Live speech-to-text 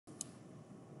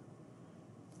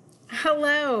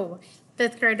Hello,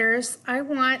 fifth graders. I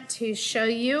want to show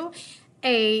you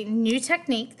a new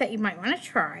technique that you might want to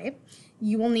try.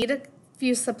 You will need a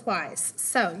few supplies.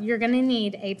 So you're going to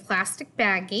need a plastic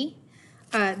baggie.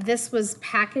 This was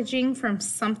packaging from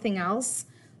something else.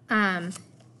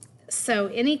 So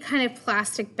any kind of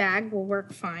plastic bag will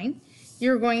work fine.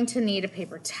 You're going to need a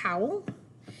paper towel.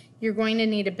 You're going to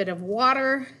need a bit of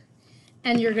water,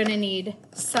 and you're going to need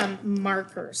some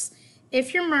markers.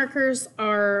 If your markers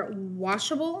are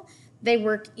washable, they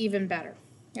work even better.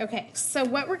 Okay, so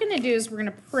what we're going to do is we're going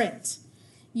to print.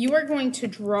 You are going to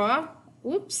draw,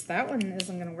 oops, that one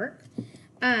isn't going to work.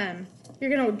 You're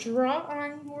going to draw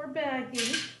on your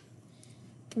baggie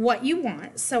what you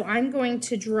want. So I'm going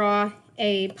to draw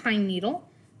a pine needle.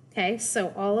 Okay,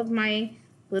 so all of my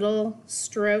little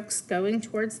strokes going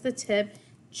towards the tip,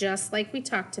 just like we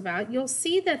talked about. You'll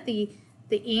see that the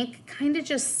ink kind of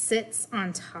just sits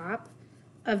on top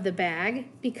of the bag.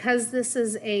 Because this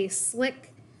is a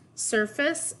slick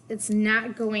surface, it's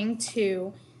not going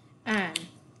to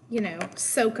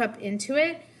soak up into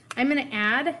it. I'm going to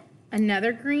add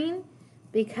another green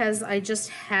because I just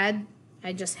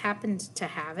happened to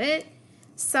have it.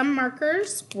 Some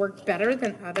markers work better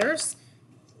than others.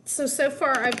 So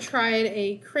far I've tried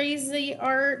a crazy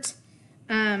art,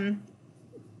 and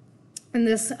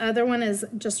this other one is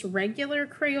just regular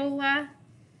Crayola.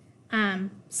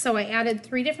 So I added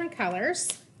 3 different colors.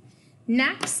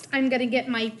 Next, I'm going to get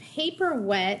my paper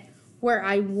wet where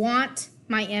I want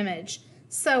my image.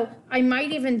 So I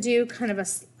might even do kind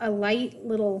of a light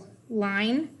little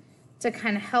line to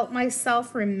kind of help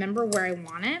myself remember where I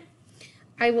want it.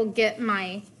 I will get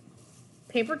my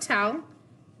paper towel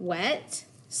wet,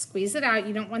 squeeze it out.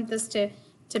 You don't want this to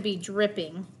be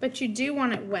dripping, but you do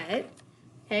want it wet.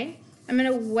 Okay, I'm going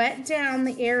to wet down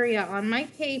the area on my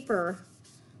paper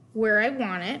where I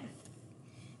want it,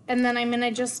 and then I'm going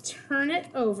to just turn it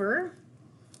over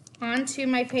onto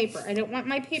my paper. I don't want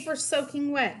my paper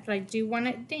soaking wet, but I do want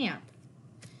it damp.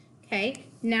 Okay,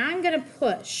 now I'm going to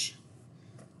push.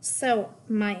 So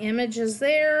my image is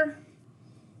there,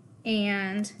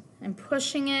 and I'm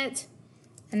pushing it,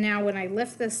 and now when I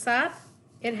lift this up,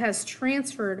 it has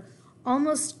transferred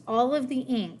almost all of the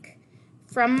ink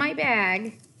from my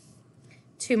bag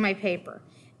to my paper.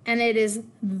 And it is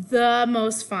the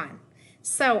most fun.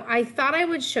 So I thought I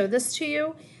would show this to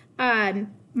you.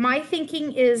 My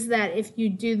thinking is that if you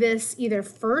do this either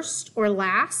first or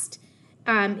last,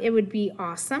 it would be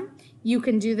awesome. You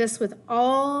can do this with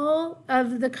all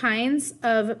of the kinds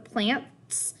of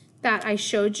plants that I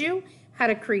showed you how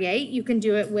to create. You can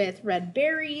do it with red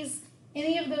berries,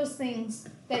 any of those things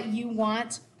that you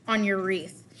want on your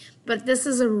wreath. But this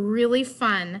is a really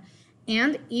fun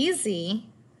and easy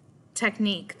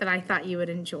technique that I thought you would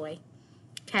enjoy.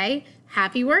 Okay,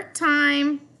 happy work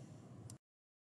time.